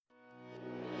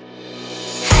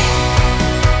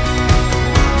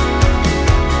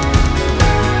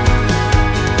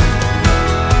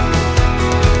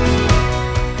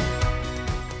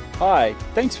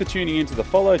Thanks for tuning in to the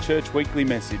Follow Church weekly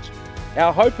message.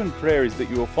 Our hope and prayer is that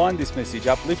you will find this message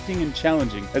uplifting and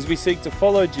challenging as we seek to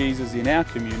follow Jesus in our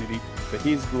community for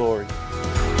His glory.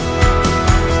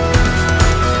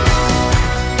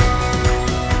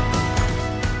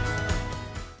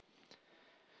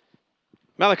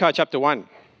 Malachi chapter 1,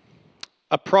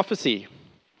 a prophecy,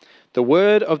 the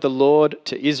word of the Lord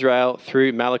to Israel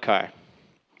through Malachi.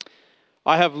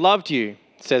 I have loved you,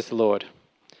 says the Lord.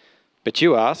 But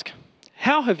you ask,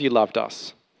 how have you loved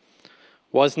us?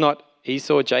 Was not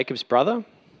Esau Jacob's brother,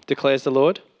 declares the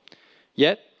Lord?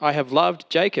 Yet I have loved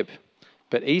Jacob,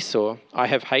 but Esau I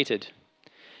have hated.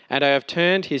 And I have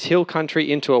turned his hill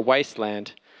country into a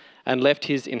wasteland and left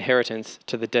his inheritance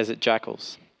to the desert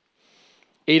jackals.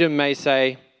 Edom may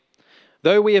say,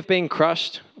 though we have been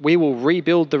crushed, we will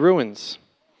rebuild the ruins.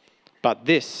 But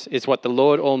this is what the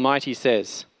Lord Almighty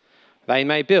says. They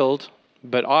may build,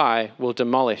 but I will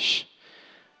demolish.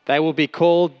 They will be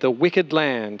called the wicked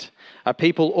land, a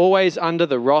people always under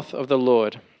the wrath of the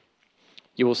Lord.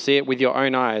 You will see it with your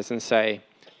own eyes and say,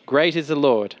 great is the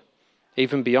Lord,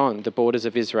 even beyond the borders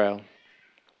of Israel.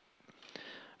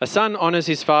 A son honors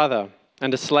his father,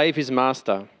 and a slave his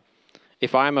master.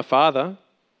 If I am a father,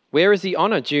 where is the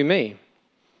honor due me?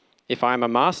 If I am a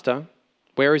master,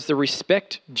 where is the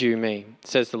respect due me,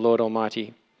 says the Lord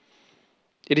Almighty.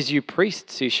 It is you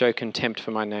priests who show contempt for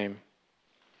my name.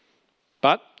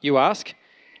 But, you ask,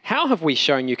 how have we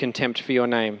shown you contempt for your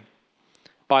name?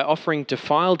 By offering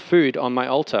defiled food on my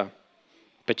altar.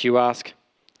 But you ask,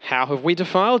 how have we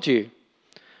defiled you?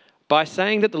 By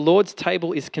saying that the Lord's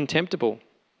table is contemptible.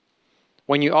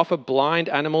 When you offer blind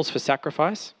animals for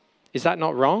sacrifice, is that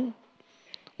not wrong?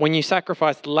 When you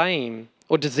sacrifice lame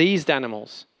or diseased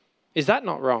animals, is that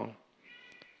not wrong?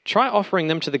 Try offering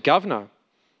them to the governor.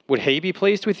 Would he be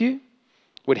pleased with you?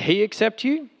 Would he accept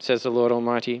you? Says the Lord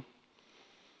Almighty.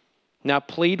 Now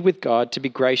plead with God to be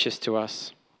gracious to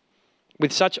us.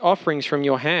 With such offerings from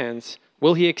your hands,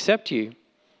 will he accept you?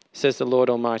 Says the Lord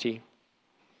Almighty.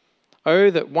 Oh,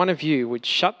 that one of you would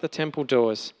shut the temple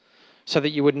doors, so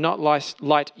that you would not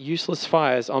light useless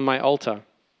fires on my altar.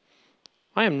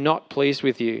 I am not pleased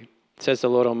with you, says the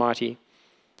Lord Almighty,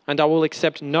 and I will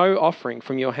accept no offering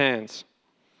from your hands.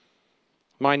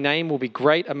 My name will be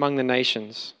great among the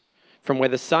nations, from where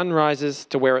the sun rises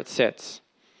to where it sets.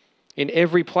 In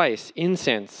every place,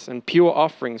 incense and pure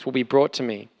offerings will be brought to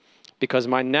me, because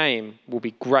my name will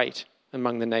be great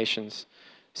among the nations,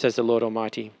 says the Lord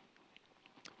Almighty.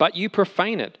 But you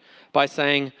profane it by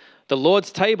saying, the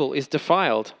Lord's table is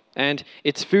defiled, and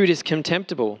its food is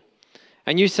contemptible.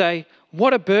 And you say,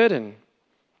 what a burden!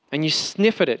 And you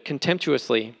sniff at it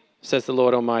contemptuously, says the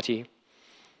Lord Almighty.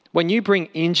 When you bring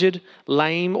injured,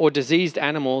 lame, or diseased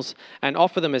animals and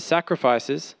offer them as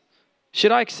sacrifices,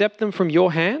 should I accept them from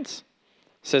your hands?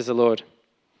 Says the Lord.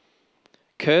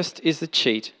 Cursed is the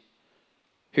cheat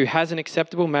who has an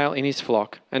acceptable male in his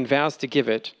flock and vows to give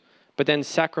it, but then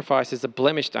sacrifices a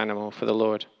blemished animal for the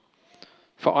Lord.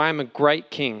 For I am a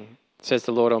great king, says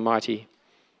the Lord Almighty,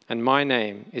 and my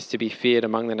name is to be feared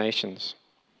among the nations.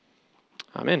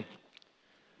 Amen.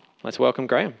 Let's welcome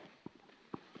Graham.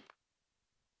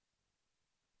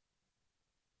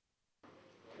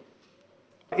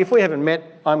 If we haven't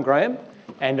met, I'm Graham,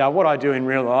 and what I do in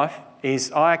real life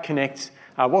is I connect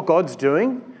what God's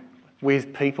doing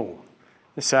with people.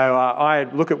 So I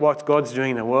look at what God's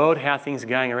doing in the world, how things are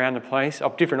going around the place,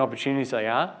 different opportunities they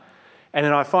are, and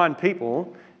then I find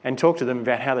people and talk to them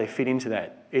about how they fit into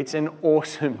that. It's an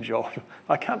awesome job.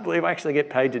 I can't believe I actually get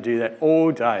paid to do that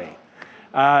all day.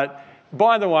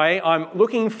 By the way, I'm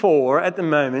looking for, at the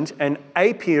moment, an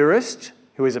apiarist,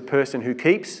 who is a person who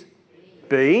keeps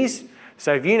bees.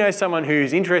 So if you know someone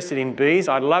who's interested in bees,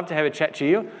 I'd love to have a chat to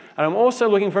you. And I'm also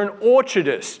looking for an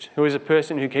orchardist, who is a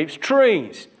person who keeps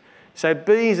trees. So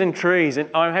bees and trees,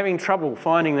 and I'm having trouble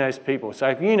finding those people. So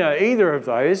if you know either of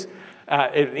those,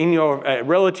 in your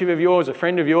relative of yours, a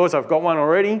friend of yours, I've got one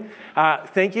already,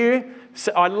 thank you.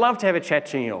 So I'd love to have a chat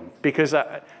to you, because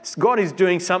God is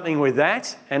doing something with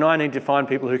that, and I need to find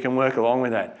people who can work along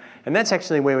with that. And that's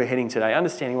actually where we're heading today,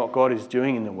 understanding what God is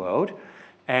doing in the world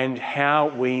and how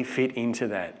we fit into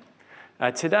that.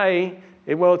 Today,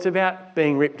 it's about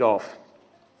being ripped off.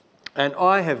 And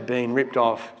I have been ripped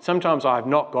off. Sometimes I have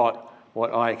not got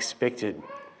what I expected.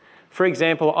 For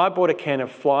example, I bought a can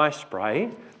of fly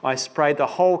spray. I sprayed the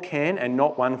whole can and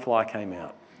not one fly came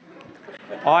out.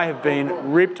 I have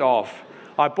been ripped off.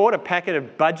 I bought a packet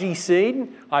of budgie seed.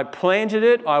 I planted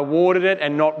it, I watered it,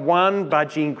 and not one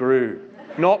budgie grew.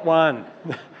 Not one.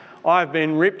 I've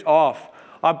been ripped off.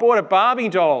 I bought a Barbie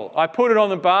doll. I put it on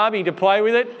the Barbie to play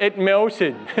with it. It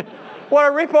melted. What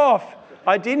a rip-off.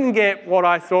 I didn't get what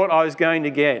I thought I was going to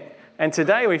get. And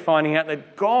today we're finding out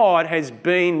that God has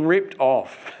been ripped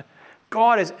off.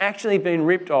 God has actually been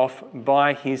ripped off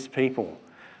by his people.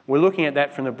 We're looking at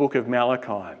that from the book of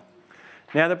Malachi.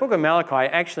 Now, the book of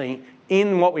Malachi, actually,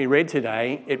 in what we read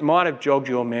today, it might have jogged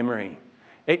your memory.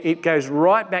 It goes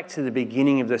right back to the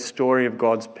beginning of the story of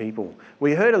God's people.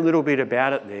 We heard a little bit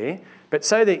about it there, but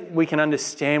so that we can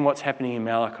understand what's happening in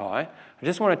Malachi, I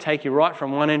just want to take you right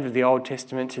from one end of the Old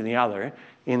Testament to the other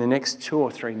in the next 2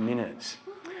 or 3 minutes.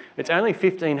 It's only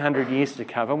 1,500 years to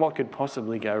cover. What could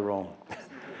possibly go wrong?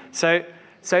 So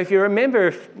if you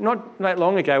remember, not that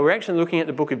long ago, we're actually looking at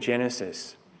the book of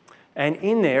Genesis. And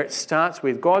in there, it starts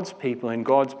with God's people in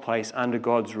God's place under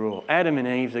God's rule. Adam and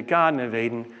Eve, the Garden of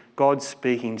Eden, God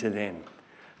speaking to them.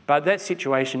 But that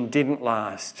situation didn't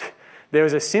last. There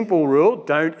was a simple rule,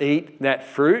 don't eat that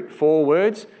fruit, 4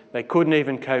 words. They couldn't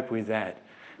even cope with that.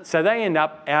 So they end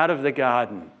up out of the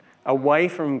garden, away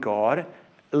from God,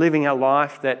 living a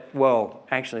life that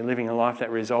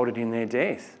resulted in their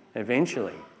death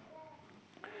eventually.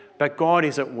 But God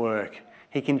is at work.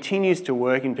 He continues to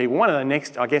work in people. One of the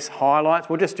next, highlights,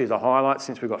 we'll just do the highlights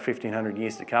since we've got 1,500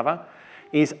 years to cover,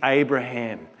 is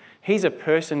Abraham. He's a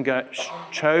person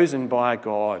chosen by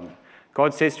God.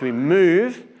 God says to him,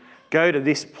 move, go to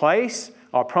this place.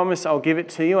 I promise I'll give it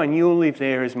to you and you'll live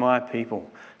there as my people.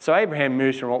 So Abraham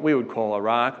moves from what we would call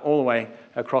Iraq all the way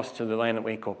across to the land that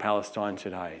we call Palestine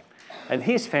today. And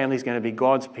his family is going to be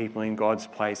God's people in God's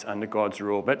place under God's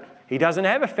rule. But he doesn't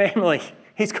have a family.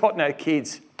 He's got no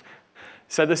kids.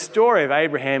 So the story of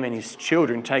Abraham and his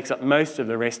children takes up most of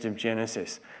the rest of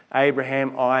Genesis.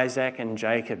 Abraham, Isaac and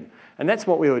Jacob. And that's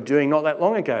what we were doing not that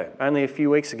long ago, only a few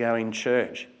weeks ago in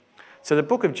church. So the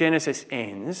book of Genesis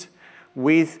ends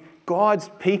with God's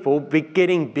people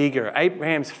getting bigger.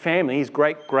 Abraham's family, his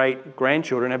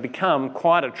great-great-grandchildren, have become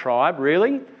quite a tribe,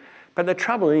 really. But the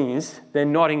trouble is, they're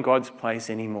not in God's place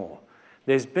anymore.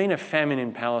 There's been a famine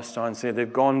in Palestine, so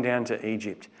they've gone down to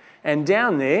Egypt. And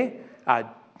down there,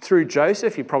 through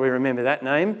Joseph, you probably remember that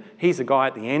name. He's the guy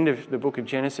at the end of the book of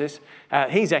Genesis.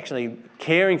 He's actually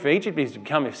caring for Egypt. He's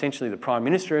become essentially the Prime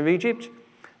Minister of Egypt.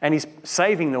 And he's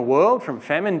saving the world from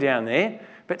famine down there,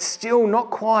 but still not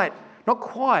quite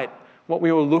what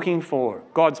we were looking for.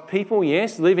 God's people,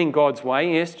 yes, living God's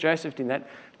way, yes, Joseph did that,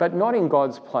 but not in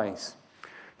God's place.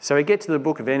 So we get to the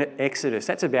book of Exodus.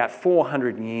 That's about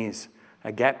 400 years,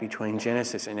 a gap between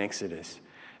Genesis and Exodus.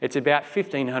 It's about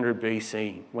 1500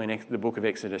 BC when the book of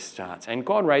Exodus starts. And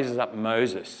God raises up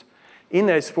Moses. In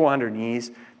those 400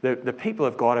 years, the people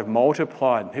of God have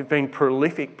multiplied. They've been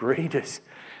prolific breeders.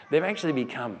 They've actually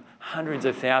become hundreds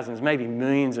of thousands, maybe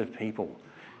millions of people.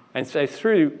 And so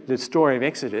through the story of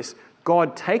Exodus,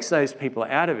 God takes those people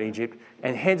out of Egypt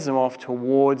and heads them off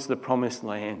towards the promised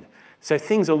land. So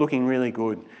things are looking really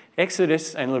good.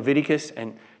 Exodus and Leviticus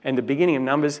and the beginning of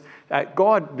Numbers,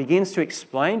 God begins to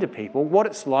explain to people what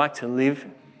it's like to live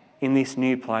in this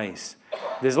new place.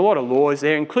 There's a lot of laws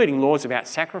there, including laws about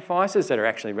sacrifices that are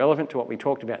actually relevant to what we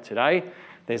talked about today.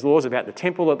 There's laws about the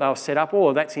temple that they'll set up, all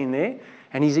of that's in there.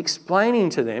 And he's explaining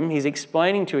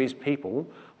to his people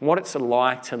what it's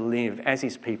like to live as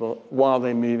his people while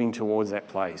they're moving towards that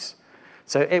place.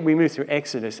 So we move through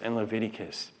Exodus and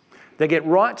Leviticus. They get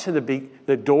right to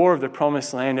the door of the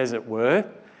promised land, as it were,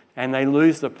 and they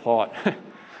lose the plot.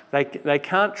 They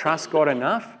can't trust God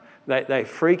enough. They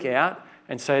freak out,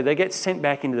 and so they get sent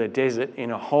back into the desert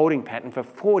in a holding pattern for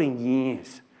 40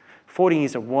 years. 40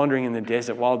 years of wandering in the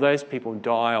desert while those people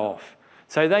die off.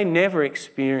 So they never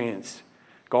experience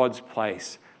God's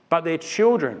place. But their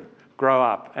children grow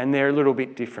up and they're a little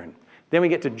bit different. Then we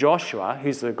get to Joshua,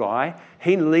 who's the guy.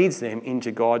 He leads them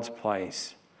into God's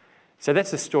place. So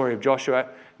that's the story of Joshua,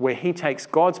 where he takes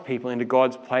God's people into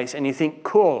God's place, and you think,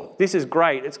 cool, this is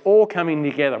great. It's all coming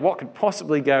together. What could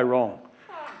possibly go wrong?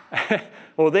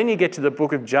 Well, then you get to the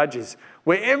book of Judges,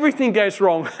 where everything goes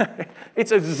wrong.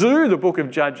 It's a zoo, the book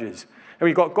of Judges. And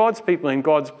we've got God's people in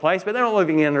God's place, but they're not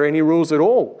living under any rules at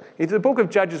all. If the book of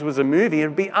Judges was a movie,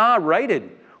 it'd be R-rated.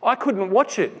 I couldn't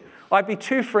watch it. I'd be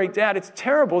too freaked out. It's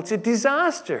terrible. It's a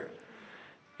disaster.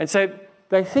 And so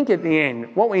they think at the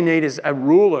end, what we need is a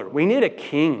ruler. We need a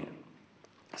king.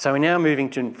 So we're now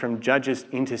moving from Judges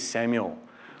into Samuel,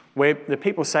 where the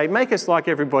people say, make us like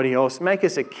everybody else, make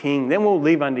us a king, then we'll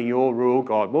live under your rule,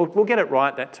 God. We'll get it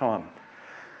right that time.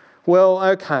 Well,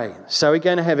 okay, so we're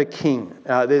going to have a king.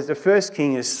 The first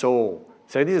king is Saul.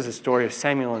 So this is a story of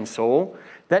Samuel and Saul.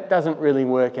 That doesn't really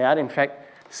work out. In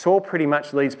fact, Saul pretty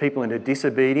much leads people into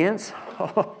disobedience.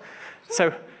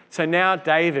 So So now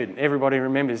David, everybody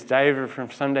remembers David from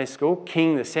Sunday school,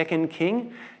 king, the second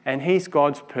king, and he's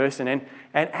God's person. And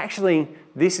actually,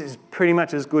 this is pretty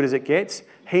much as good as it gets.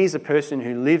 He's a person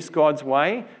who lives God's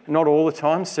way, not all the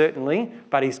time, certainly,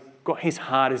 but his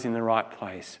heart is in the right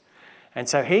place. And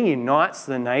so he unites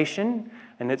the nation,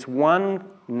 and it's one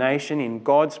nation in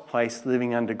God's place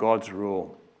living under God's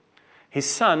rule. His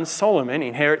son, Solomon,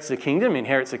 inherits the kingdom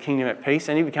at peace,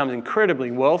 and he becomes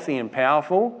incredibly wealthy and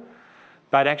powerful,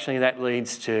 but actually that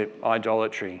leads to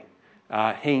idolatry.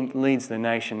 He leads the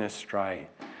nation astray.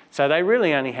 So they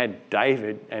really only had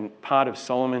David and part of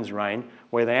Solomon's reign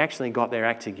where they actually got their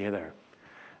act together.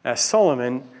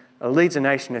 Solomon leads the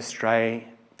nation astray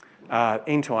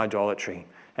into idolatry.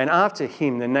 And after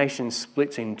him, the nation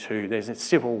splits in two. There's a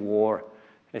civil war,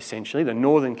 essentially. The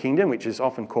northern kingdom, which is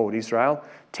often called Israel,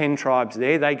 10 tribes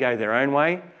there, they go their own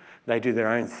way. They do their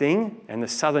own thing. And the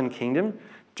southern kingdom,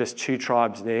 just 2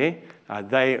 tribes there,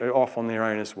 they are off on their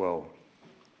own as well.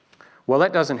 Well,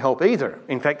 that doesn't help either.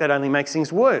 In fact, that only makes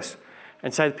things worse.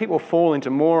 And so people fall into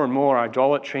more and more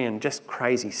idolatry and just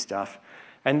crazy stuff.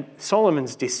 And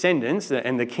Solomon's descendants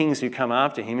and the kings who come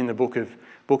after him in the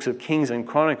books of Kings and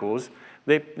Chronicles,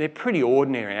 they're pretty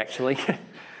ordinary, actually.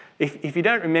 If you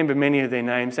don't remember many of their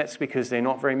names, that's because they're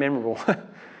not very memorable.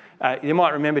 You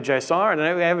might remember Josiah. I don't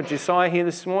know, we have a Josiah here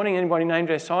this morning. Anybody named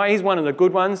Josiah? He's one of the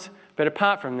good ones. But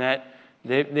apart from that,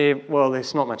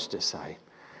 there's not much to say.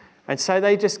 And so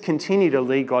they just continue to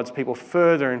lead God's people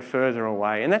further and further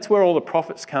away. And that's where all the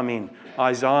prophets come in.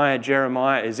 Isaiah,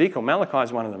 Jeremiah, Ezekiel, Malachi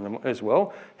is one of them as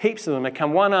well. Heaps of them. They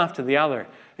come one after the other.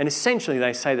 And essentially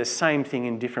they say the same thing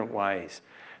in different ways.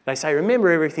 They say,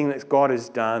 remember everything that God has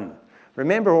done.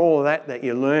 Remember all of that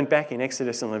you learned back in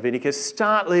Exodus and Leviticus.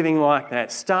 Start living like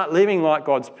that. Start living like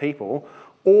God's people,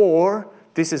 or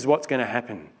this is what's going to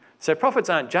happen. So prophets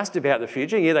aren't just about the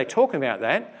future. Yeah, they talk about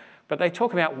that, but they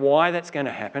talk about why that's going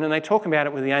to happen, and they talk about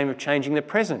it with the aim of changing the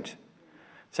present.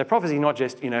 So prophecy is not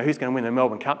just, who's going to win the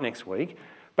Melbourne Cup next week,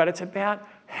 but it's about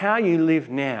how you live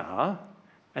now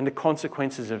and the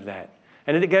consequences of that.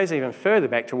 And it goes even further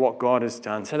back to what God has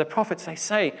done. So the prophets, they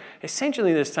say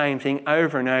essentially the same thing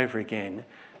over and over again,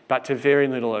 but to very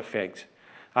little effect.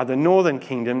 The northern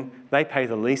kingdom, they pay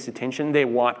the least attention. They're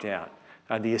wiped out.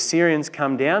 The Assyrians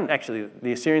come down. Actually,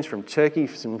 the Assyrians from Turkey,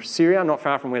 from Syria, not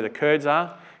far from where the Kurds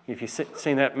are. If you've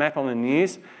seen that map on the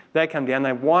news, they come down,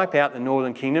 they wipe out the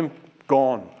northern kingdom,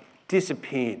 gone,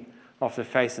 disappeared off the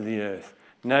face of the earth.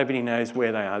 Nobody knows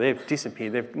where they are. They've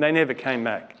disappeared. They never came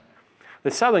back.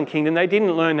 The southern kingdom, they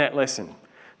didn't learn that lesson.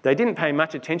 They didn't pay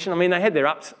much attention. I mean, they had their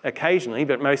ups occasionally,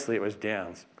 but mostly it was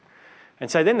downs.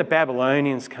 And so then the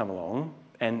Babylonians come along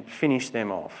and finish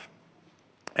them off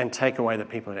and take away the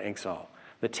people into exile.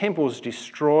 The temple's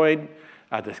destroyed,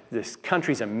 this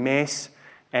country's a mess,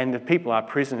 and the people are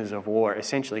prisoners of war,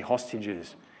 essentially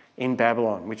hostages in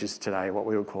Babylon, which is today what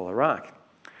we would call Iraq.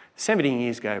 17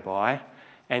 years go by,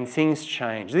 and things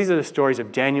change. These are the stories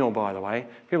of Daniel, by the way.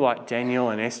 People like Daniel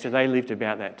and Esther, they lived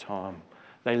about that time.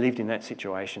 They lived in that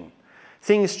situation.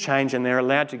 Things change and they're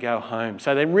allowed to go home.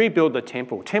 So they rebuild the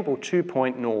temple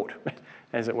 2.0,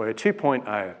 as it were,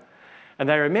 2.0. And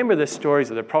they remember the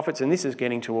stories of the prophets, and this is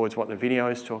getting towards what the video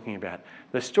is talking about.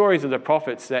 The stories of the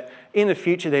prophets that in the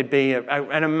future there'd be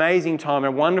an amazing time, a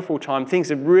wonderful time,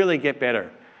 things would really get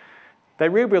better. They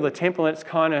rebuild the temple and it's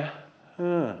kind of,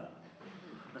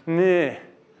 meh.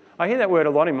 I hear that word a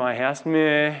lot in my house,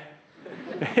 meh.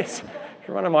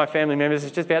 One of my family members,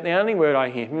 it's just about the only word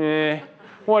I hear, meh,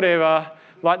 whatever.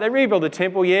 Like they rebuild the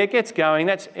temple, yeah, it gets going.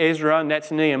 That's Ezra and that's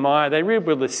Nehemiah. They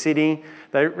rebuild the city.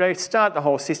 They start the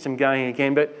whole system going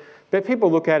again. But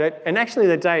people look at it, and actually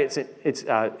the day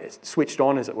it's switched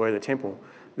on, as it were, the temple,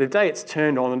 the day it's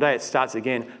turned on, the day it starts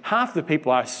again, half the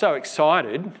people are so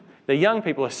excited. The young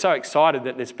people are so excited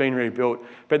that it's been rebuilt.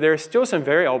 But there are still some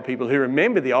very old people who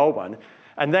remember the old one,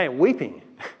 and they are weeping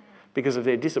because of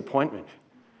their disappointment.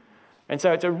 And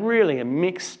so it's really a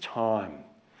mixed time.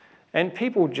 And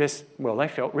people they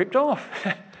felt ripped off.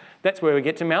 That's where we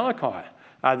get to Malachi.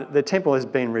 The temple has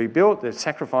been rebuilt, the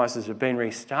sacrifices have been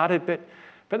restarted,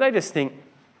 but they just think,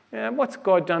 what's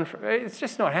God done for it? It's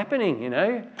just not happening,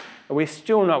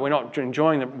 we're not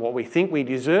enjoying what we think we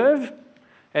deserve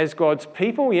as God's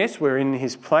people. Yes, we're in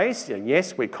his place.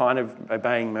 Yes, we're kind of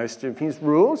obeying most of his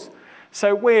rules.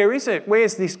 So where is it?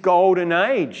 Where's this golden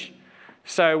age?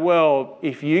 So,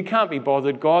 if you can't be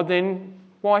bothered, God, then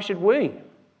why should we?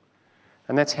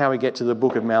 And that's how we get to the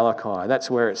book of Malachi.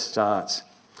 That's where it starts.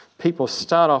 People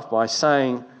start off by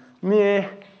saying, meh,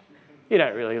 you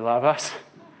don't really love us.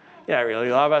 You don't really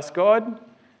love us, God.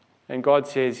 And God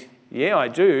says, yeah, I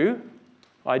do.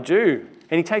 I do.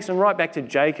 And he takes them right back to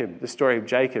Jacob, the story of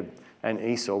Jacob. and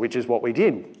Esau, which is what we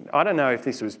did. I don't know if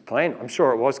this was planned. I'm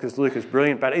sure it was because Luke is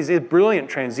brilliant, but it's a brilliant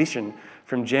transition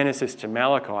from Genesis to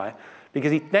Malachi,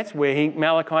 because that's where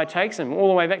Malachi takes them all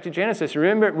the way back to Genesis.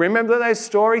 Remember those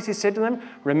stories he said to them?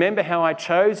 Remember how I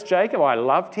chose Jacob? I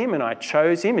loved him and I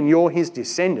chose him, and you're his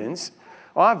descendants.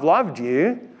 I've loved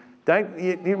you. Don't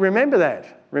you remember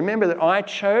that? Remember that I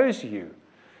chose you.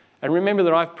 And remember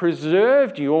that I've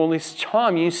preserved you all this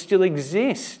time. You still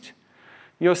exist.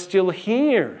 You're still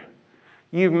here.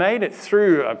 You've made it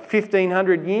through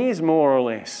 1,500 years, more or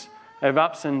less, of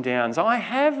ups and downs. I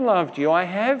have loved you. I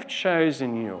have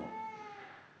chosen you.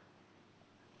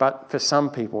 But for some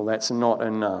people, that's not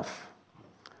enough.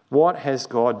 What has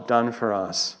God done for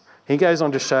us? He goes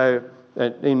on to show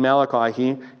in Malachi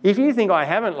here, if you think I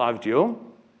haven't loved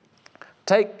you,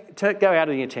 go out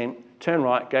of your tent, turn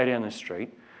right, go down the street,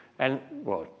 and,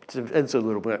 well, it's a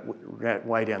little bit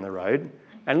way down the road,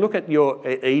 and look at your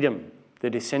Edom, the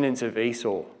descendants of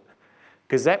Esau,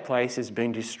 because that place has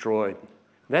been destroyed.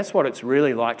 That's what it's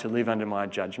really like to live under my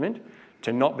judgment,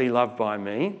 to not be loved by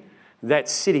me. That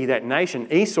city, that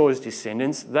nation, Esau's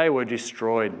descendants, they were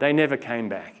destroyed. They never came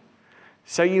back.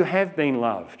 So you have been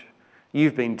loved.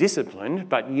 You've been disciplined,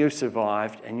 but you've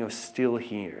survived and you're still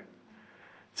here.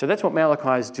 So that's what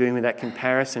Malachi is doing with that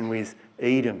comparison with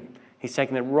Edom. He's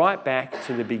taking it right back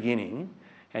to the beginning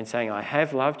and saying, I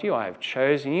have loved you, I have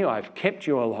chosen you, I've kept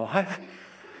you alive.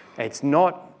 It's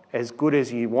not as good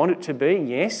as you want it to be.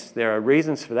 Yes, there are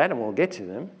reasons for that and we'll get to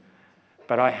them.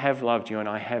 But I have loved you and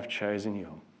I have chosen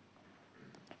you.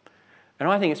 And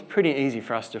I think it's pretty easy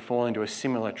for us to fall into a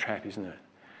similar trap, isn't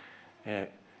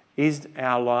it? Is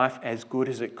our life as good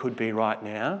as it could be right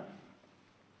now?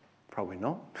 Probably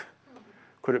not.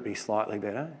 Could it be slightly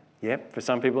better? Yep. For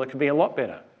some people, it could be a lot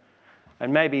better.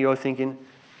 And maybe you're thinking,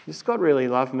 does God really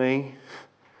love me?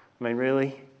 I mean,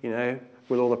 really?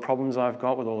 With all the problems I've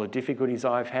got, with all the difficulties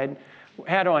I've had,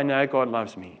 how do I know God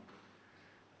loves me?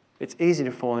 It's easy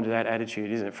to fall into that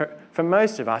attitude, isn't it? For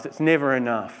most of us, it's never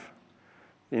enough.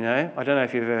 I don't know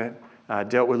if you've ever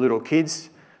dealt with little kids.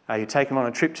 You take them on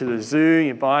a trip to the zoo,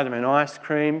 you buy them an ice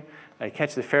cream, they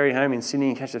catch the ferry home in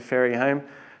Sydney, you catch the ferry home,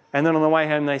 and then on the way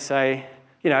home they say,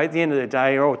 at the end of the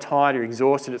day, you're all tired, you're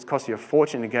exhausted, it's cost you a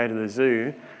fortune to go to the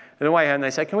zoo. And on the way home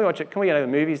they say, can we go to the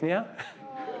movies now?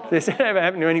 Does that ever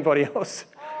happen to anybody else?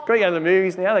 Can we go to the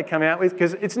movies now? They come out with,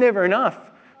 because it's never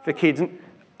enough for kids. And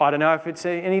I don't know if it's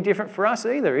any different for us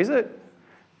either, is it?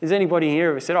 Has anybody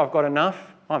here ever said, I've got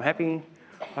enough, I'm happy,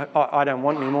 I don't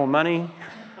want any more money,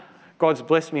 God's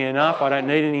blessed me enough, I don't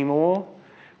need any more?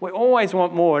 We always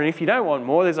want more, and if you don't want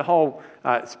more, there's a whole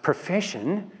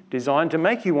profession designed to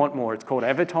make you want more. It's called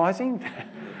advertising.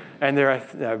 And there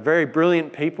are very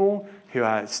brilliant people who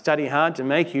study hard to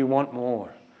make you want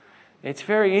more. It's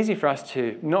very easy for us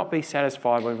to not be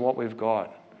satisfied with what we've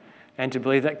got and to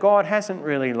believe that God hasn't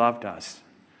really loved us.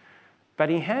 But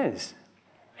he has.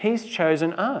 He's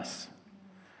chosen us.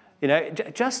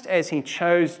 Just as he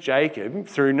chose Jacob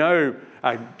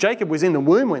Jacob was in the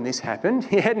womb when this happened.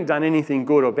 He hadn't done anything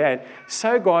good or bad.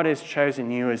 So God has chosen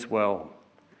you as well.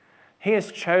 He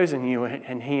has chosen you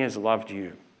and he has loved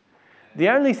you. The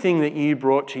only thing that you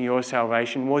brought to your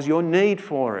salvation was your need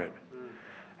for it.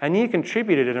 And you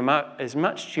contributed as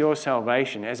much to your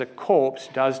salvation as a corpse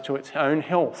does to its own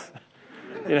health.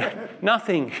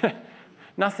 Nothing.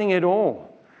 Nothing at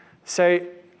all. So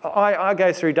I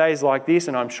go through days like this,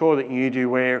 and I'm sure that you do,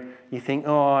 where you think,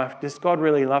 does God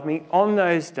really love me? On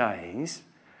those days,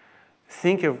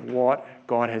 think of what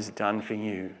God has done for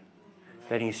you.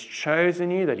 That he's chosen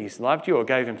you, that he's loved you, or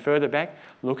go even further back.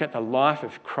 Look at the life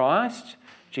of Christ.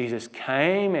 Jesus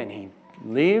came and he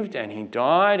lived and he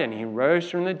died and he rose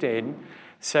from the dead.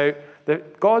 So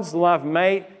that God's love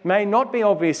may not be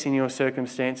obvious in your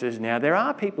circumstances now. There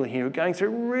are people here who are going through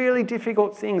really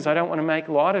difficult things. I don't want to make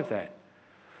light of that.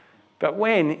 But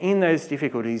when in those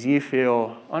difficulties you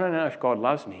feel, I don't know if God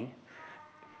loves me,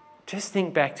 just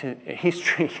think back to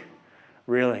history,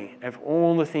 really, of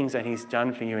all the things that he's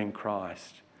done for you in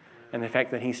Christ and the fact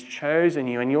that he's chosen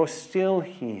you and you're still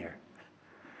here.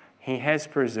 He has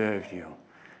preserved you.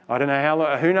 I don't know how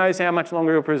long, who knows how much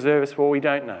longer he'll preserve us for, we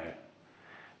don't know.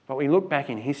 But we look back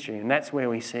in history and that's where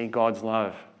we see God's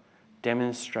love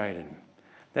demonstrated.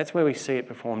 That's where we see it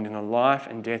performed in the life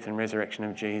and death and resurrection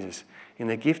of Jesus, in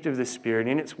the gift of the Spirit,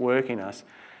 in its work in us.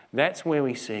 That's where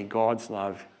we see God's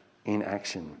love in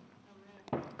action.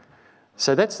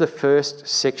 So that's the first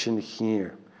section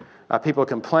here. People are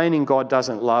complaining God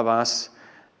doesn't love us.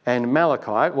 And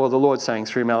Malachi, well, the Lord's saying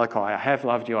through Malachi, I have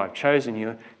loved you, I've chosen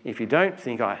you. If you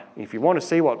want to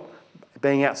see what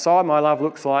being outside my love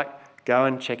looks like, go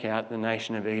and check out the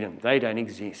nation of Edom. They don't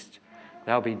exist.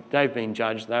 They've been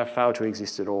judged. They've failed to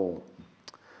exist at all.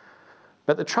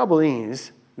 But the trouble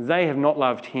is, they have not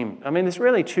loved him. I mean, there's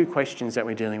really two questions that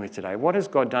we're dealing with today. What has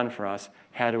God done for us?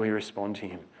 How do we respond to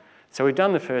him? So we've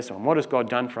done the first one. What has God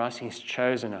done for us? He's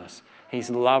chosen us. He's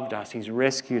loved us. He's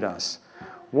rescued us.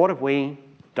 What have we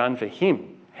done for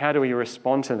him? How do we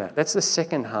respond to that? That's the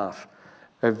second half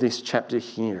of this chapter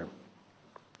here.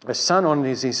 A son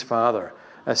honours his father,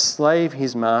 a slave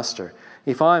his master.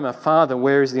 If I am a father,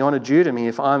 where is the honour due to me?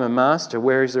 If I am a master,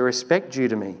 where is the respect due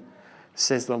to me?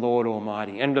 Says the Lord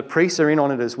Almighty. And the priests are in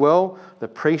on it as well. The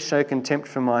priests show contempt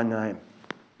for my name.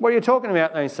 What are you talking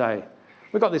about, they say?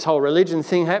 We've got this whole religion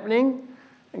thing happening.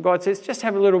 And God says, just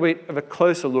have a little bit of a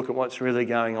closer look at what's really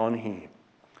going on here.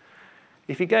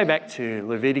 If you go back to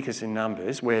Leviticus and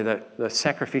Numbers, where the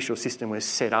sacrificial system was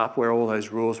set up, where all those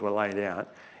rules were laid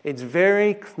out, it's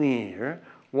very clear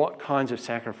what kinds of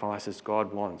sacrifices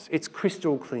God wants. It's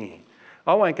crystal clear.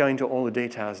 I won't go into all the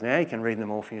details now. You can read them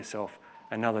all for yourself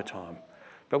another time.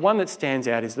 But one that stands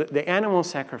out is that the animal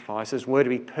sacrifices were to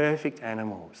be perfect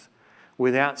animals,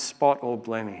 without spot or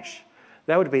blemish.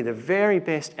 They would be the very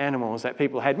best animals that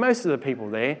people had. Most of the people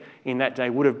there in that day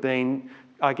would have been,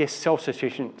 I guess,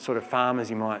 self-sufficient sort of farmers,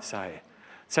 you might say.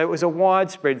 So it was a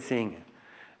widespread thing.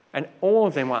 And all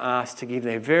of them were asked to give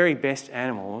their very best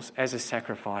animals as a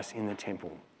sacrifice in the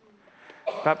temple.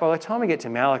 But by the time we get to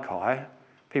Malachi,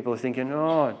 people are thinking,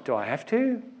 oh, do I have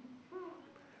to?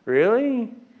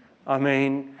 Really? I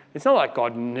mean, it's not like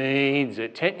God needs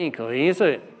it technically, is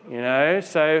it? You know,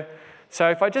 so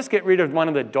if I just get rid of one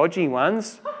of the dodgy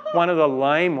ones, one of the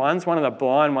lame ones, one of the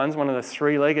blind ones, one of the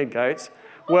three-legged goats,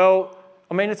 well,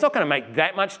 I mean, it's not going to make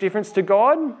that much difference to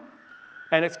God.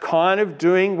 And it's kind of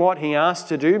doing what he asked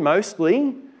to do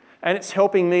mostly. And it's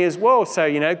helping me as well. So,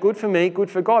 you know, good for me,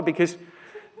 good for God. Because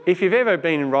if you've ever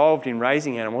been involved in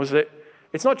raising animals,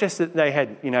 it's not just that they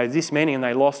had, you know, this many and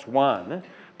they lost one,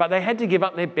 but they had to give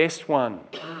up their best one.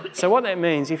 So what that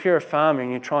means, if you're a farmer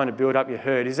and you're trying to build up your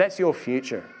herd, is that's your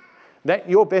future. That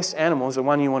your best animal is the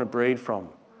one you want to breed from.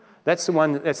 That's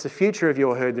the future of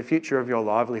your herd, the future of your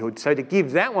livelihood. So to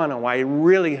give that one away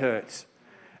really hurts.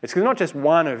 It's not just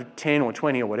one of 10 or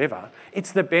 20 or whatever.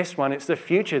 It's the best one. It's the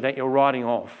future that you're writing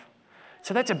off.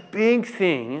 So that's a big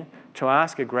thing to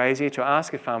ask a grazier, to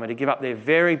ask a farmer to give up their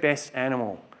very best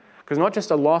animal. Because not just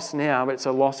a loss now, but it's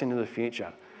a loss into the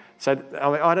future. So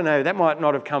I don't know, that might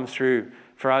not have come through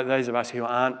for those of us who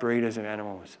aren't breeders of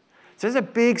animals. So there's a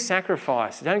big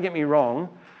sacrifice. Don't get me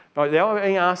wrong, but they're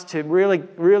being asked to really,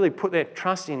 really put their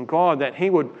trust in God that he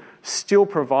would still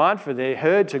provide for their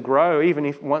herd to grow even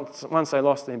if once they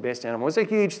lost their best animal. It's a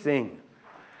huge thing.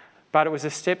 But it was a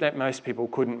step that most people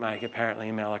couldn't make apparently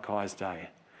in Malachi's day.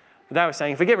 They were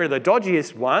saying, if we get rid of the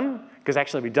dodgiest one, because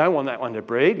actually we don't want that one to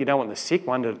breed, you don't want the sick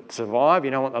one to survive,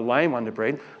 you don't want the lame one to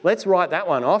breed, let's write that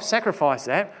one off, sacrifice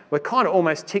that. We're kind of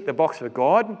almost ticked the box for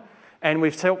God, and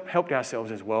we've helped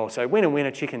ourselves as well. So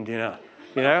winner, chicken dinner.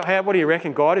 You know, what do you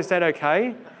reckon, God? Is that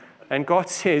okay? And God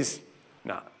says,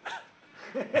 no.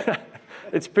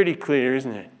 It's pretty clear,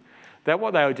 isn't it? That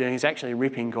what they were doing is actually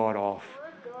ripping God off.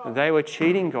 They were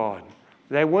cheating God.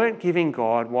 They weren't giving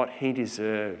God what he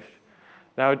deserved.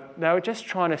 They were just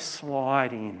trying to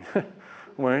slide in,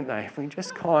 weren't they? If we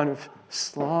just kind of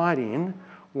slide in,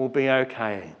 we'll be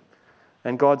okay.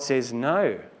 And God says,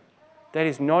 no, that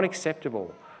is not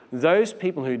acceptable. Those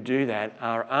people who do that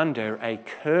are under a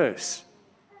curse.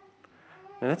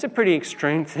 Now, that's a pretty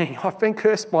extreme thing. I've been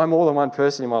cursed by more than one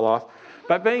person in my life.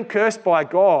 But being cursed by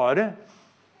God,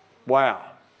 wow,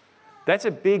 that's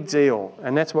a big deal.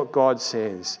 And that's what God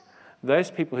says. Those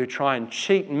people who try and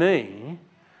cheat me,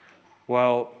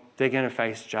 well, they're going to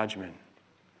face judgment.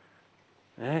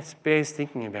 And that bears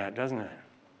thinking about, doesn't it?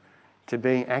 To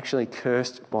be actually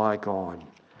cursed by God.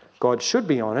 God should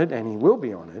be honoured, and he will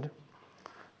be honoured,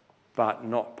 but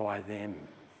not by them.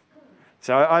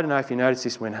 So I don't know if you noticed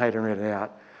this when Hayden read it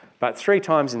out, but 3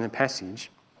 times in the passage,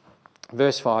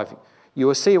 verse 5, you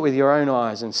will see it with your own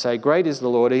eyes and say, great is the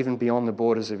Lord even beyond the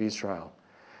borders of Israel.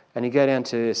 And you go down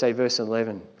to, say, verse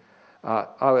 11, I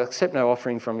will accept no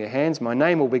offering from your hands. My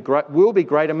name will be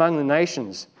great among the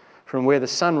nations, from where the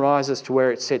sun rises to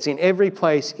where it sets. In every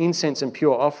place, incense and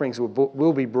pure offerings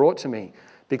will be brought to me,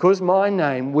 because my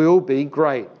name will be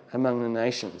great among the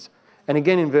nations. And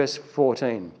again in verse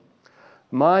 14,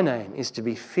 my name is to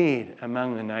be feared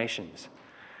among the nations.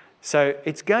 So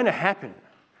it's going to happen.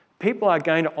 People are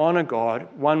going to honour God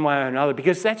one way or another,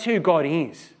 because that's who God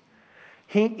is.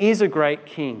 He is a great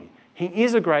king. He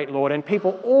is a great Lord, and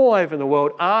people all over the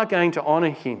world are going to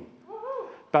honour him.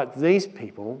 But these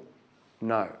people,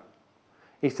 no.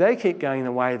 If they keep going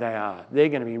the way they are, they're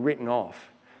going to be written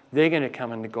off. They're going to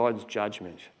come under God's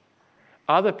judgment.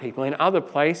 other people in other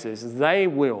places, they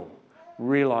will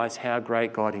realise how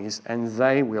great God is and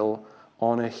they will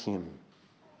honour him.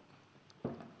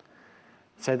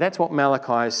 So that's what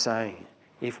Malachi is saying.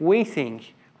 If we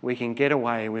think we can get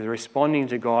away with responding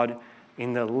to God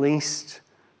in the least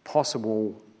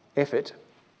possible effort,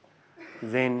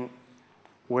 then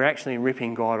we're actually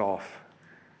ripping God off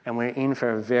and we're in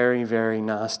for a very, very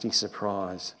nasty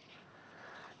surprise.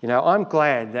 You know, I'm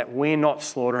glad that we're not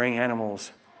slaughtering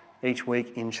animals each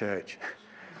week in church.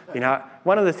 You know,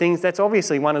 that's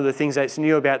obviously one of the things that's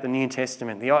new about the New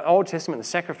Testament. The Old Testament, the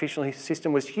sacrificial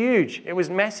system was huge. It was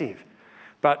massive.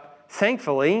 But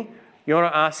thankfully, you're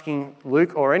not asking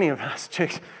Luke or any of us to,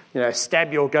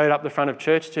 stab your goat up the front of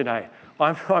church today.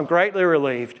 I'm greatly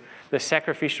relieved the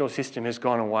sacrificial system has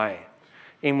gone away,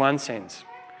 in one sense.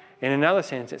 In another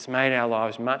sense, it's made our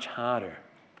lives much harder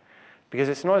because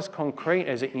it's not as concrete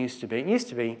as it used to be. It used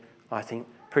to be, I think,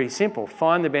 pretty simple.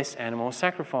 Find the best animal,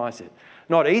 sacrifice it.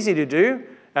 Not easy to do,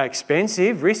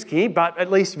 expensive, risky, but at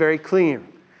least very clear.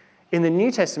 In the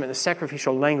New Testament, the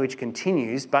sacrificial language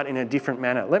continues, but in a different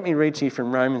manner. Let me read to you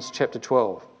from Romans chapter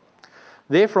 12.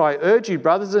 Therefore, I urge you,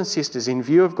 brothers and sisters, in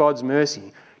view of God's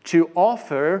mercy, to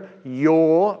offer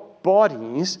your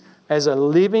bodies as a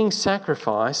living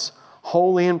sacrifice,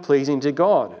 holy and pleasing to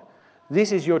God.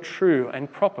 This is your true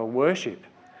and proper worship.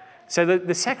 So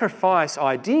the sacrifice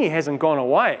idea hasn't gone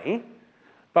away,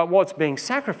 but what's being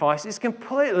sacrificed is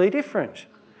completely different.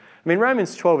 I mean,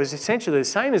 Romans 12 is essentially the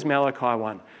same as Malachi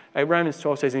 1. Romans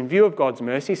 12 says, in view of God's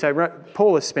mercy, so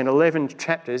Paul has spent 11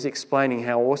 chapters explaining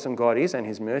how awesome God is and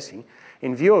his mercy.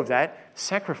 In view of that,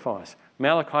 sacrifice.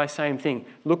 Malachi, same thing.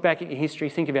 Look back at your history,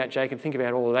 think about Jacob, think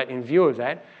about all of that. In view of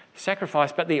that,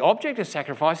 sacrifice. But the object of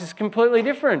sacrifice is completely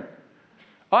different.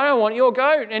 I don't want your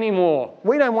goat anymore.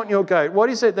 We don't want your goat. What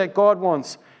is it that God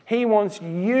wants? He wants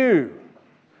you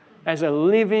as a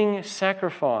living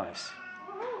sacrifice.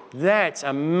 That's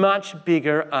a much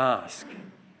bigger ask.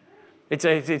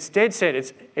 It's dead set.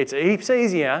 It's heaps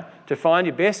easier to find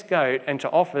your best goat and to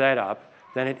offer that up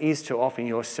than it is to offer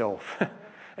yourself.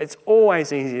 It's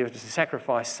always easier to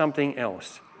sacrifice something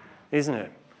else, isn't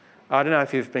it? I don't know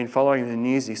if you've been following the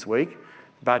news this week,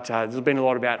 but there's been a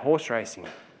lot about horse racing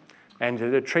and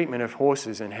the treatment of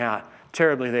horses and how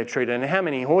terribly they're treated and how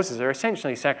many horses are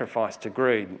essentially sacrificed to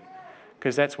greed,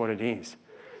 because that's what it is.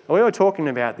 And we were talking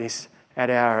about this in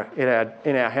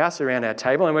our house around our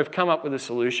table, and we've come up with a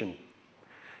solution.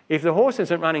 If the horse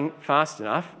isn't running fast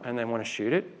enough and they want to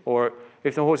shoot it, or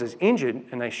if the horse is injured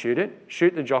and they shoot it,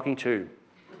 shoot the jockey too.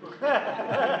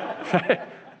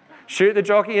 Shoot the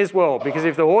jockey as well, because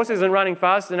if the horse isn't running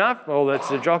fast enough, well, that's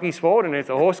the jockey's fault, and if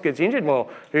the horse gets injured, well,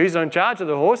 who's in charge of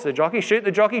the horse? The jockey. Shoot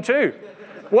the jockey too.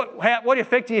 What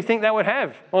effect do you think that would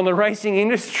have on the racing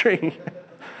industry?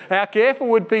 How careful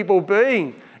would people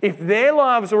be if their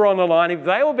lives were on the line, if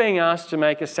they were being asked to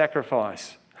make a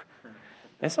sacrifice?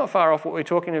 That's not far off what we're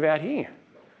talking about here.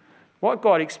 What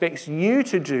God expects you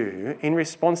to do in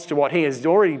response to what he has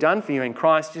already done for you in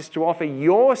Christ is to offer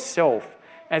yourself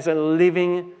as a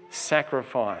living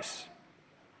sacrifice.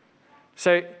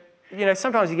 So,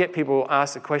 sometimes you get people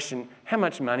ask the question, how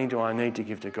much money do I need to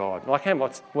give to God? Like,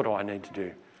 what do I need to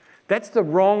do? That's the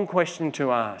wrong question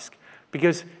to ask,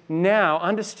 because now,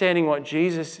 understanding what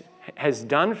Jesus has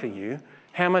done for you,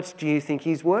 how much do you think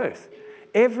he's worth?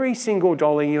 Every single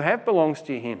dollar you have belongs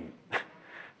to him.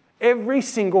 Every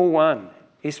single one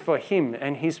is for him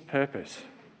and his purpose.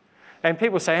 And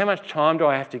people say, how much time do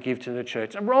I have to give to the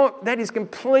church? That is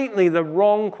completely the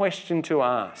wrong question to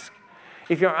ask.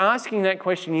 If you're asking that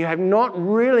question, you have not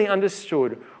really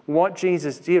understood what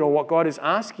Jesus did or what God is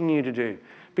asking you to do.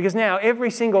 Because now every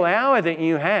single hour that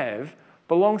you have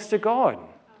belongs to God.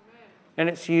 And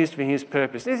it's used for his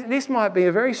purpose. This might be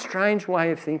a very strange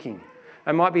way of thinking.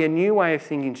 It might be a new way of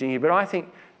thinking to you, but I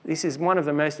think this is one of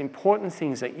the most important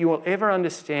things that you will ever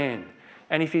understand.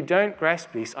 And if you don't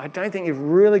grasp this, I don't think you've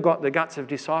really got the guts of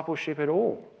discipleship at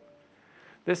all.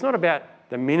 It's not about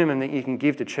the minimum that you can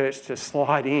give to church to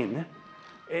slide in.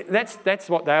 That's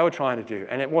what they were trying to do,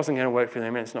 and it wasn't going to work for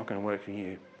them, and it's not going to work for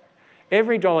you.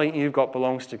 Every dollar you've got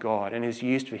belongs to God and is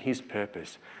used for his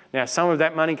purpose. Now, some of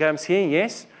that money comes here,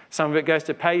 yes. Some of it goes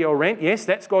to pay your rent. Yes,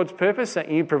 that's God's purpose, that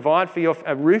you provide for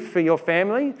a roof for your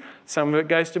family. Some of it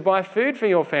goes to buy food for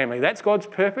your family. That's God's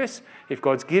purpose. If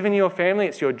God's given you a family,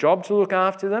 it's your job to look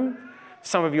after them.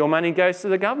 Some of your money goes to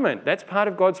the government. That's part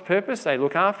of God's purpose. They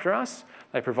look after us.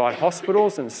 They provide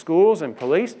hospitals and schools and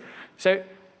police. So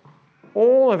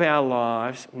all of our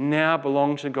lives now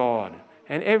belong to God.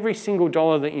 And every single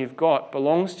dollar that you've got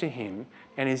belongs to him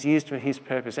and is used for his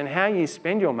purpose. And how you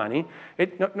spend your money,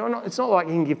 it's not like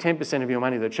you can give 10% of your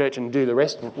money to the church and do the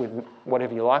rest with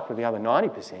whatever you like with the other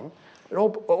 90%. It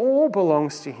all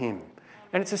belongs to him.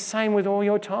 And it's the same with all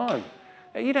your time.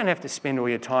 You don't have to spend all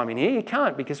your time in here. You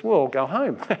can't, because we'll all go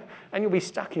home and you'll be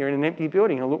stuck here in an empty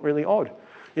building. It'll look really odd,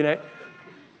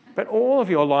 But all of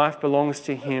your life belongs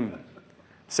to him.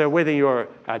 So whether you're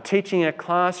teaching a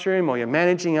classroom, or you're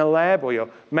managing a lab, or you're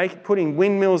putting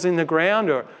windmills in the ground,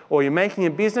 or you're making a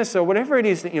business, or whatever it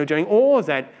is that you're doing, all of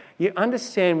that, you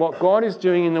understand what God is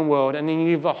doing in the world, and then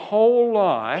you live a whole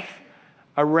life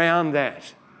around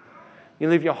that. You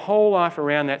live your whole life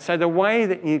around that. So the way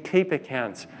that you keep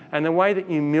accounts, and the way that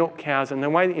you milk cows, and the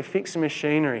way that you fix the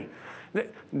machinery,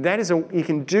 you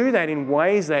can do that in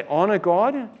ways that honour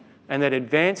God and that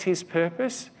advance his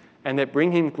purpose and that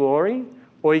bring him glory.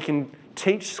 Or you can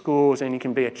teach schools, and you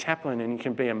can be a chaplain, and you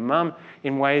can be a mum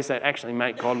in ways that actually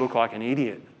make God look like an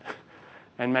idiot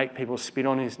and make people spit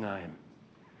on his name.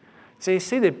 So you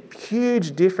see the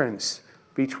huge difference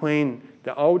between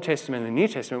the Old Testament and the New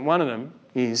Testament. One of them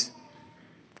is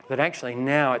that actually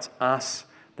now it's us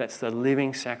that's the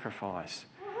living sacrifice.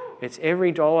 It's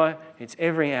every dollar, it's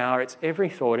every hour, it's every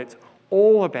thought. It's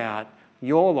all about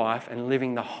your life and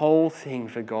living the whole thing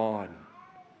for God.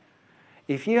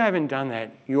 If you haven't done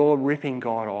that, you're ripping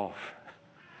God off.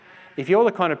 If you're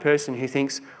the kind of person who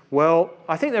thinks, well,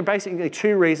 I think there are basically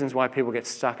two reasons why people get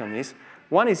stuck on this.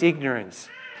 One is ignorance.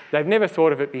 They've never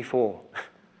thought of it before.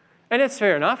 And that's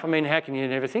fair enough. I mean, how can you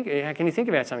think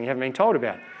about something you haven't been told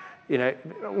about?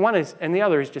 One is, and the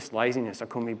other is just laziness. I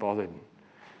couldn't be bothered.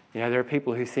 There are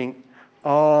people who think,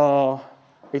 oh,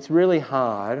 it's really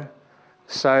hard,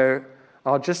 so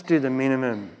I'll just do the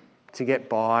minimum to get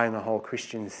by in the whole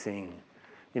Christian thing.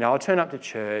 I'll turn up to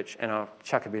church and I'll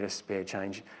chuck a bit of spare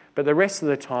change. But the rest of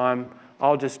the time,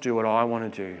 I'll just do what I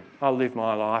want to do. I'll live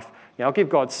my life. I'll give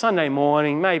God Sunday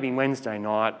morning, maybe Wednesday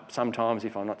night, sometimes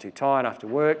if I'm not too tired after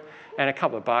work, and a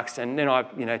couple of bucks, and then I,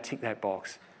 tick that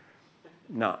box.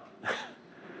 No.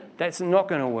 That's not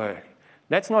going to work.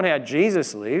 That's not how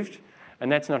Jesus lived,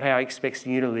 and that's not how he expects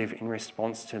you to live in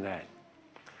response to that.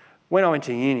 When I went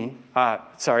to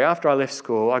after I left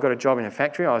school, I got a job in a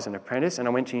factory. I was an apprentice, and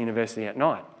I went to university at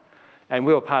night. And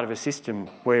we were part of a system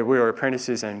where we were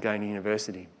apprentices and going to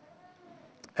university.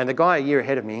 And the guy a year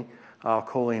ahead of me, I'll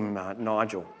call him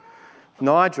Nigel.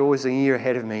 Nigel was a year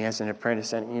ahead of me as an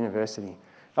apprentice at university.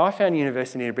 I found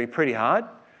university to be pretty hard.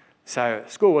 So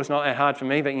school was not that hard for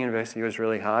me, but university was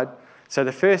really hard. So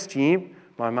the first year,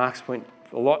 my marks went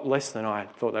a lot less than I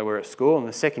thought they were at school, and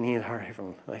the second year they were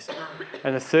even less.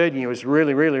 And the third year was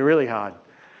really, really, really hard.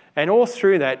 And all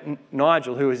through that,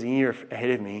 Nigel, who was a year ahead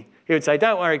of me, he would say,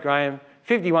 don't worry, Graham,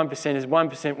 51% is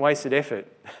 1% wasted effort.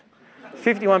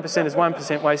 51% is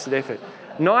 1% wasted effort.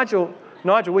 Nigel,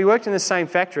 we worked in the same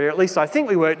factory, or at least I think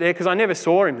we worked there because I never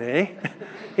saw him there.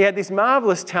 He had this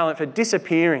marvellous talent for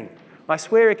disappearing. I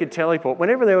swear he could teleport.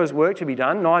 Whenever there was work to be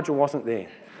done, Nigel wasn't there.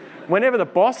 Whenever the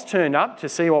boss turned up to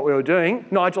see what we were doing,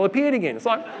 Nigel appeared again. It's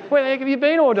like, where the heck have you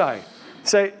been all day?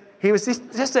 So he was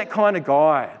just that kind of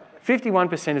guy.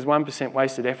 51% is 1%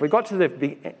 wasted effort. We got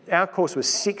to our course was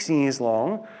 6 years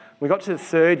long. We got to the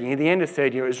third year. The end of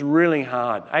third year, it was really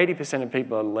hard. 80% of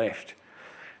people had left.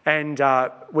 And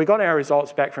we got our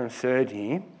results back from third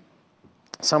year.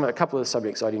 A couple of the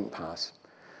subjects I didn't pass.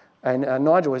 And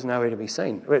Nigel was nowhere to be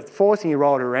seen. But fourth year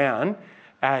rolled around.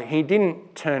 He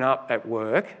didn't turn up at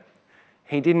work.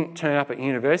 He didn't turn up at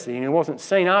university, and he wasn't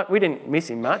seen. We didn't miss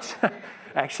him much,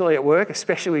 actually, at work,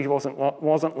 especially he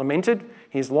wasn't lamented,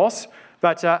 his loss.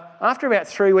 But after about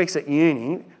 3 weeks at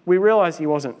uni, we realised he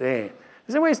wasn't there.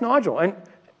 I said, where's Nigel? And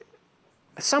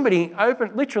somebody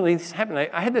opened, literally this happened,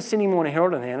 I had the Sydney Morning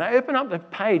Herald in there, and they opened up the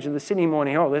page of the Sydney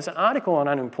Morning Herald. There's an article on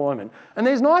unemployment, and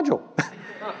there's Nigel.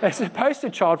 There's a poster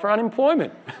child for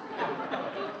unemployment.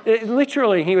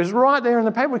 Literally, he was right there in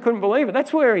the paper. We couldn't believe it.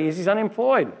 That's where he is. He's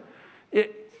unemployed.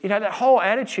 That whole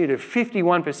attitude of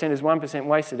 51% is 1%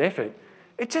 wasted effort,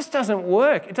 it just doesn't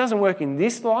work. It doesn't work in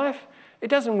this life. It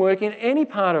doesn't work in any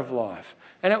part of life.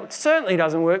 And it certainly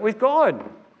doesn't work with God.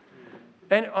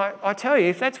 And I tell you,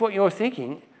 if that's what you're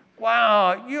thinking,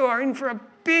 wow, you are in for a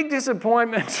big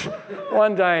disappointment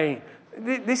one day.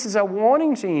 This is a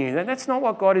warning to you. That's not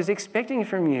what God is expecting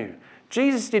from you.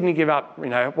 Jesus didn't give up, I'm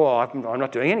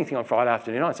not doing anything on Friday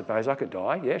afternoon, I suppose I could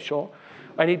die. Yeah, sure.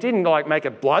 And he didn't make a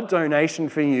blood donation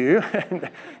for you.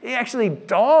 He actually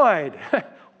died.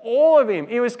 All of him.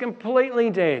 He was completely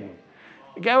dead.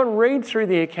 Go and read through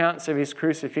the accounts of his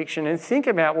crucifixion and think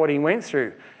about what he went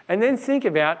through. And then think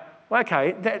about,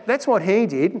 okay, that's what he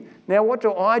did. Now what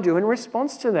do I do in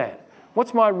response to that?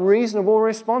 What's my reasonable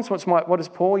response? What does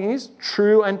Paul use?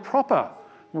 True and proper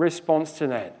response to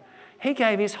that. He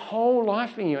gave his whole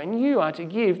life for you, and you are to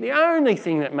give the only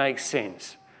thing that makes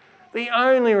sense. The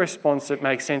only response that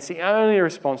makes sense, the only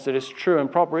response that is true and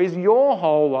proper is your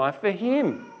whole life for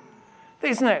him.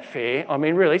 Isn't that fair? I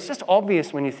mean, really, it's just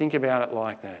obvious when you think about it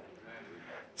like that.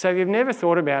 So if you've never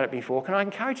thought about it before, can I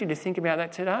encourage you to think about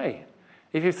that today?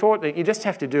 If you thought that you just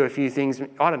have to do a few things,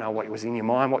 I don't know what was in your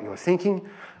mind, what you were thinking,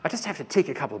 I just have to tick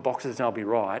a couple of boxes and I'll be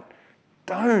right.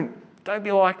 Don't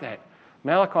be like that.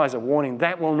 Malachi is a warning,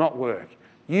 that will not work.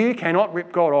 You cannot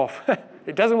rip God off.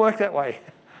 It doesn't work that way.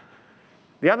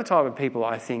 The other type of people,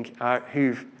 I think,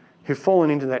 who've fallen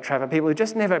into that trap are people who've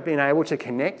just never been able to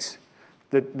connect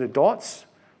the dots.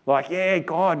 Like, yeah,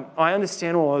 God, I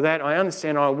understand all of that. I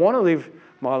understand I want to live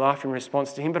my life in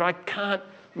response to him, but I can't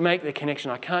make the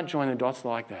connection. I can't join the dots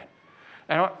like that.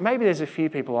 And maybe there's a few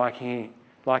people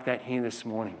like that here this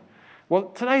morning. Well,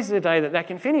 today's the day that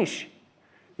can finish.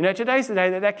 Today's the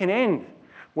day that can end,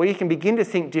 where you can begin to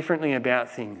think differently about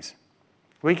things,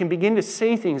 where you can begin to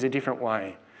see things a different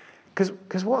way.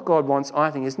 Because what God wants,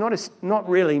 I think, is not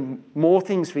really more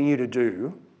things for you to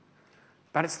do,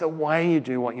 but it's the way you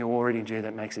do what you already do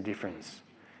that makes a difference.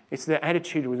 It's the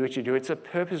attitude with which you do it. It's the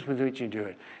purpose with which you do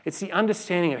it. It's the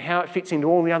understanding of how it fits into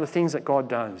all the other things that God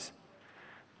does.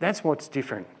 That's what's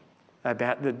different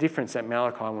about the difference that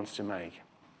Malachi wants to make.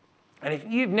 And if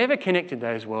you've never connected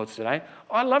those worlds today,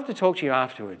 I'd love to talk to you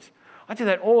afterwards. I do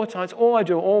that all the time. It's all I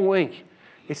do all week.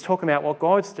 It's talking about what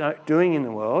God's doing in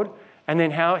the world and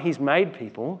then how he's made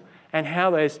people and how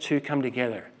those two come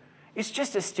together. It's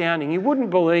just astounding. You wouldn't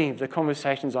believe the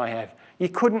conversations I have. You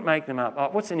couldn't make them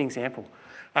up. What's an example?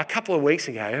 A couple of weeks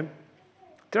ago,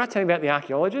 did I tell you about the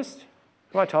archaeologist?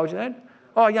 Have I told you that?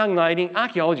 Oh, young lady,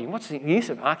 archaeology. What's the use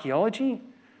of archaeology?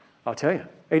 I'll tell you,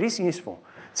 it is useful.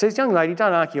 So this young lady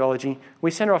done archaeology.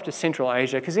 We sent her off to Central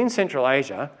Asia because in Central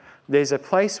Asia, there are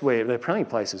plenty of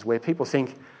places where people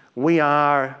think we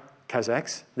are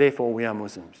Kazakhs, therefore we are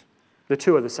Muslims. The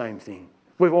two are the same thing.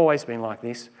 We've always been like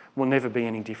this. We'll never be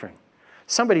any different.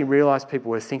 Somebody realised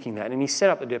people were thinking that, and he set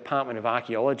up the Department of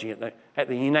Archaeology at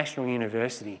the National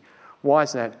University. Why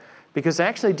is that? Because they're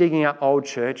actually digging up old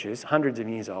churches, hundreds of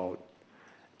years old,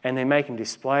 and they're making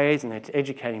displays and they're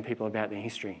educating people about their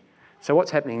history. So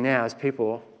what's happening now is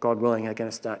people, God willing, are going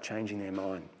to start changing their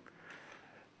mind.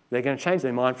 They're going to change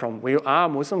their mind from we are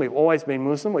Muslim, we've always been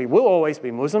Muslim, we will always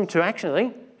be Muslim, to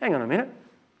actually, hang on a minute,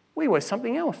 we were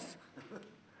something else.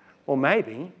 Or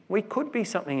maybe we could be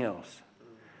something else.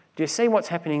 Do you see what's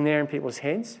happening there in people's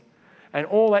heads? And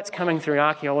all that's coming through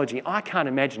archaeology. I can't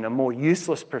imagine a more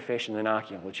useless profession than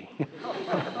archaeology.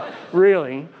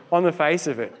 Really, on the face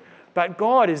of it. But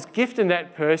God has gifted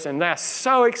that person. They are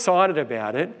so excited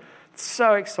about it.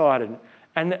 So excited.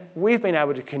 And we've been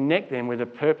able to connect them with the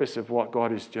purpose of what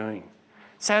God is doing.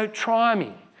 So try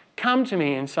me. Come to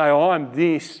me and say, oh, I'm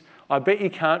this. I bet you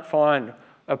can't find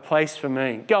a place for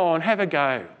me. Go on, have a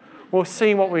go. We'll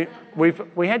see what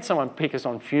we had someone pick us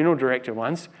on funeral director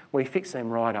once. We fixed them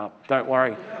right up. Don't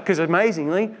worry. Because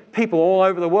amazingly, people all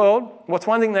over the world, what's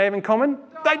one thing they have in common?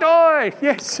 They died.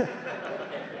 Yes.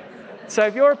 So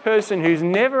if you're a person who's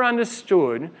never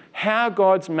understood how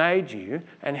God's made you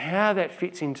and how that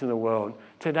fits into the world,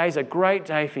 today's a great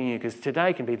day for you, because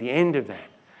today can be the end of that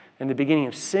and the beginning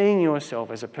of seeing yourself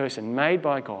as a person made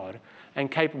by God and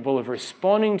capable of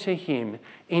responding to him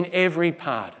in every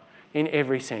part, in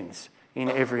every sense, in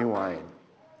every way.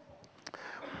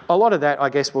 A lot of that, I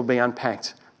guess, will be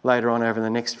unpacked later on over the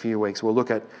next few weeks. We'll look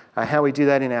at how we do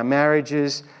that in our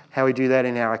marriages, how we do that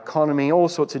in our economy, all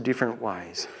sorts of different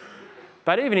ways.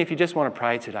 But even if you just want to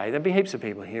pray today, there'll be heaps of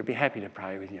people here who'd be happy to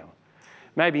pray with you.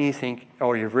 Maybe you think,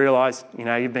 or you've realised,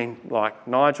 you've been like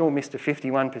Nigel, Mr.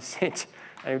 51%,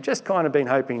 and you've just kind of been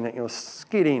hoping that you'll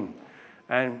skid in,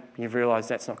 and you've realised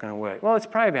that's not going to work. Well, let's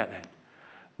pray about that.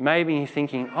 Maybe you're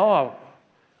thinking, oh,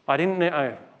 I didn't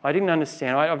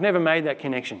understand. I've never made that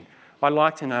connection. I'd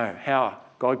like to know how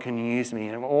God can use me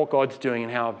and what God's doing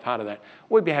and how I'm part of that.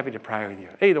 We'd be happy to pray with you.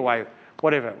 Either way,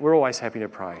 whatever, we're always happy to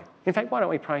pray. In fact, why don't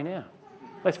we pray now?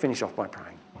 Let's finish off by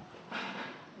praying.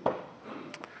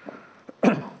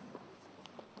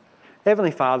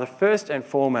 Heavenly Father, first and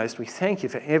foremost, we thank you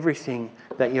for everything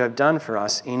that you have done for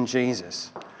us in Jesus.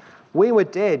 We were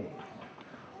dead.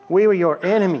 We were your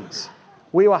enemies.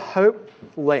 We were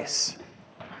hopeless.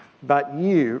 But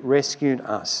you rescued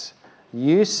us.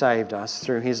 You saved us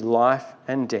through his life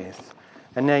and death.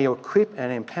 And now you equip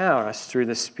and empower us through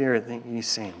the Spirit that you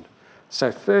send.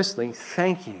 So firstly,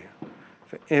 thank you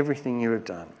for everything you have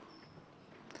done.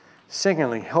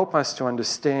 Secondly, help us to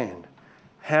understand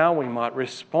how we might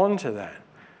respond to that.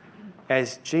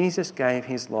 as Jesus gave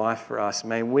his life for us,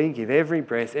 may we give every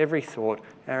breath, every thought,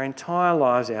 our entire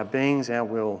lives, our beings, our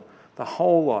will, the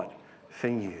whole lot for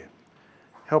you.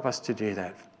 Help us to do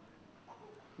that.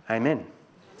 Amen.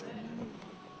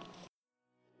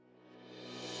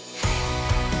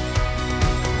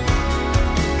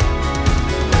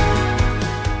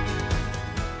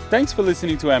 Thanks for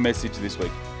listening to our message this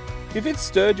week. If it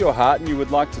stirred your heart and you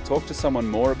would like to talk to someone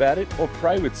more about it or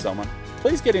pray with someone,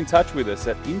 please get in touch with us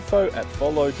at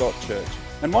info@follow.church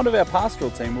and one of our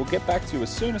pastoral team will get back to you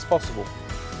as soon as possible.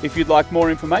 If you'd like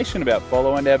more information about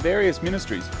Follow and our various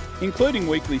ministries, including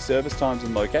weekly service times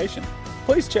and location,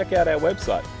 please check out our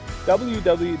website,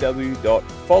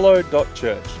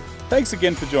 www.follow.church. Thanks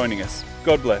again for joining us.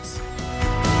 God bless.